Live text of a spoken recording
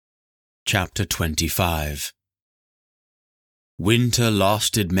Chapter 25. Winter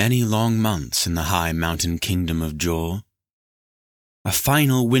lasted many long months in the high mountain kingdom of Jor. A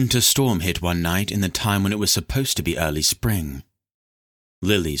final winter storm hit one night in the time when it was supposed to be early spring.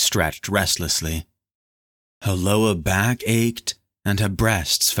 Lily stretched restlessly. Her lower back ached, and her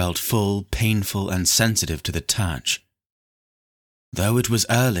breasts felt full, painful, and sensitive to the touch. Though it was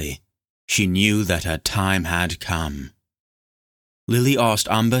early, she knew that her time had come. Lily asked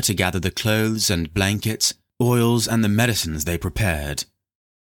Umber to gather the clothes and blankets, oils, and the medicines they prepared.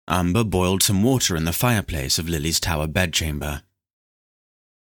 Umber boiled some water in the fireplace of Lily's tower bedchamber.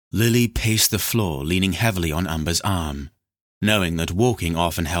 Lily paced the floor, leaning heavily on Umber's arm, knowing that walking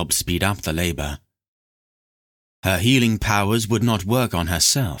often helped speed up the labor. Her healing powers would not work on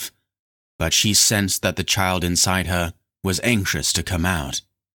herself, but she sensed that the child inside her was anxious to come out.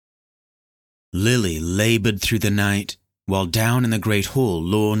 Lily labored through the night, while down in the great hall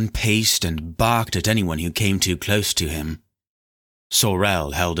Lorne paced and barked at anyone who came too close to him.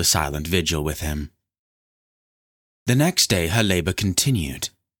 Sorel held a silent vigil with him. The next day her labor continued,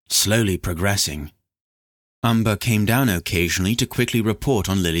 slowly progressing. Umber came down occasionally to quickly report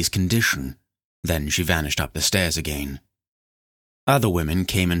on Lily's condition. Then she vanished up the stairs again. Other women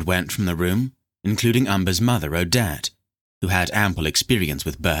came and went from the room, including Umber's mother, Odette, who had ample experience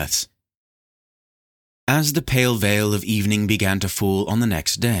with births. As the pale veil of evening began to fall on the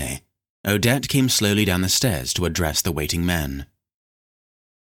next day, Odette came slowly down the stairs to address the waiting men.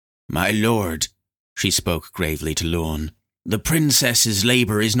 "My lord," she spoke gravely to Lorne, "the princess's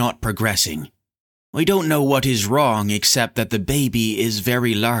labor is not progressing. I don't know what is wrong except that the baby is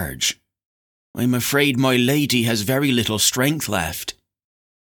very large. I'm afraid my lady has very little strength left."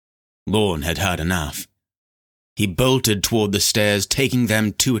 Lorne had heard enough. He bolted toward the stairs, taking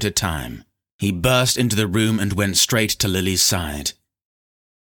them two at a time. He burst into the room and went straight to Lily's side.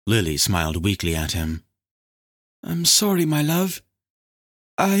 Lily smiled weakly at him. "I'm sorry, my love.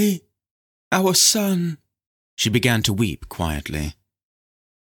 Our son—" She began to weep quietly.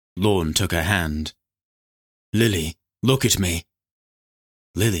 Lorne took her hand. "Lily, look at me."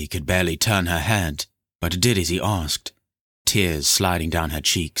 Lily could barely turn her head, but did as he asked, tears sliding down her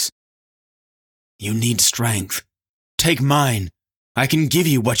cheeks. "You need strength. Take mine. I can give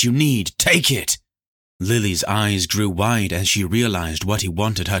you what you need. Take it." Lily's eyes grew wide as she realized what he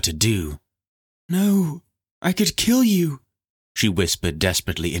wanted her to do. "No, I could kill you," she whispered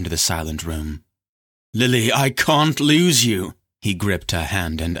desperately into the silent room. "Lily, I can't lose you," he gripped her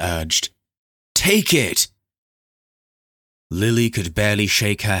hand and urged. "Take it." Lily could barely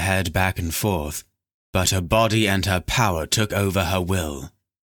shake her head back and forth, but her body and her power took over her will.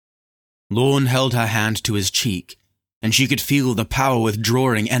 Lorne held her hand to his cheek, and she could feel the power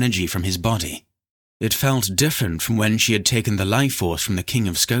withdrawing energy from his body. It felt different from when she had taken the life force from the King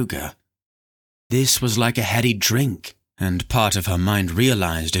of Skoga. This was like a heady drink, and part of her mind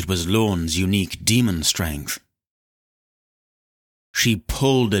realized it was Lorne's unique demon strength. She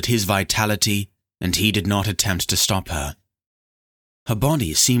pulled at his vitality, and he did not attempt to stop her. Her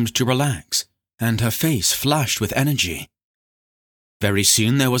body seemed to relax, and her face flushed with energy. Very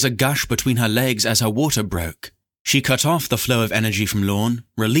soon there was a gush between her legs as her water broke. She cut off the flow of energy from Lorne,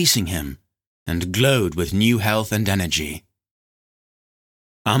 releasing him, and glowed with new health and energy.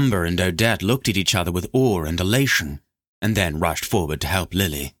 Umber and Odette looked at each other with awe and elation, and then rushed forward to help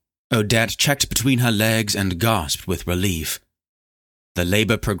Lily. Odette checked between her legs and gasped with relief. The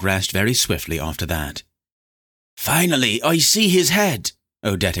labor progressed very swiftly after that. "Finally, I see his head!"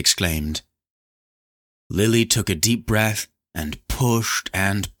 Odette exclaimed. Lily took a deep breath and pushed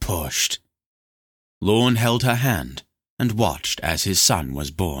and pushed. Lorne held her hand and watched as his son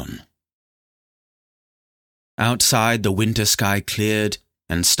was born. Outside, the winter sky cleared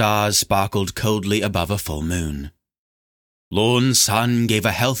and stars sparkled coldly above a full moon. Lorne's son gave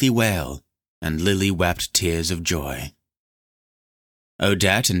a healthy wail, and Lily wept tears of joy.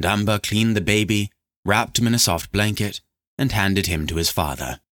 Odette and Umber cleaned the baby, wrapped him in a soft blanket, and handed him to his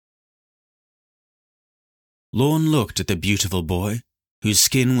father. Lorne looked at the beautiful boy, whose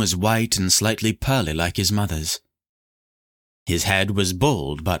skin was white and slightly pearly like his mother's. His head was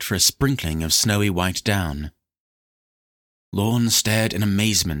bald but for a sprinkling of snowy white down. Lorne stared in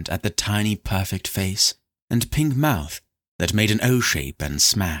amazement at the tiny perfect face and pink mouth that made an O shape and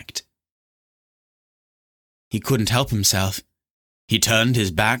smacked. He couldn't help himself. He turned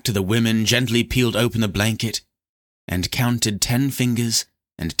his back to the women, gently peeled open the blanket, and counted 10 fingers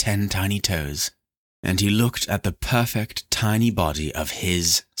and 10 tiny toes. And he looked at the perfect, tiny body of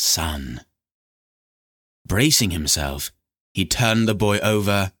his son. Bracing himself, he turned the boy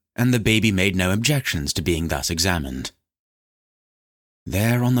over, and the baby made no objections to being thus examined.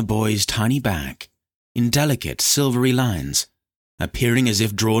 There on the boy's tiny back, in delicate silvery lines, appearing as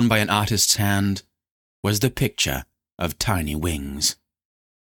if drawn by an artist's hand, was the picture of tiny wings.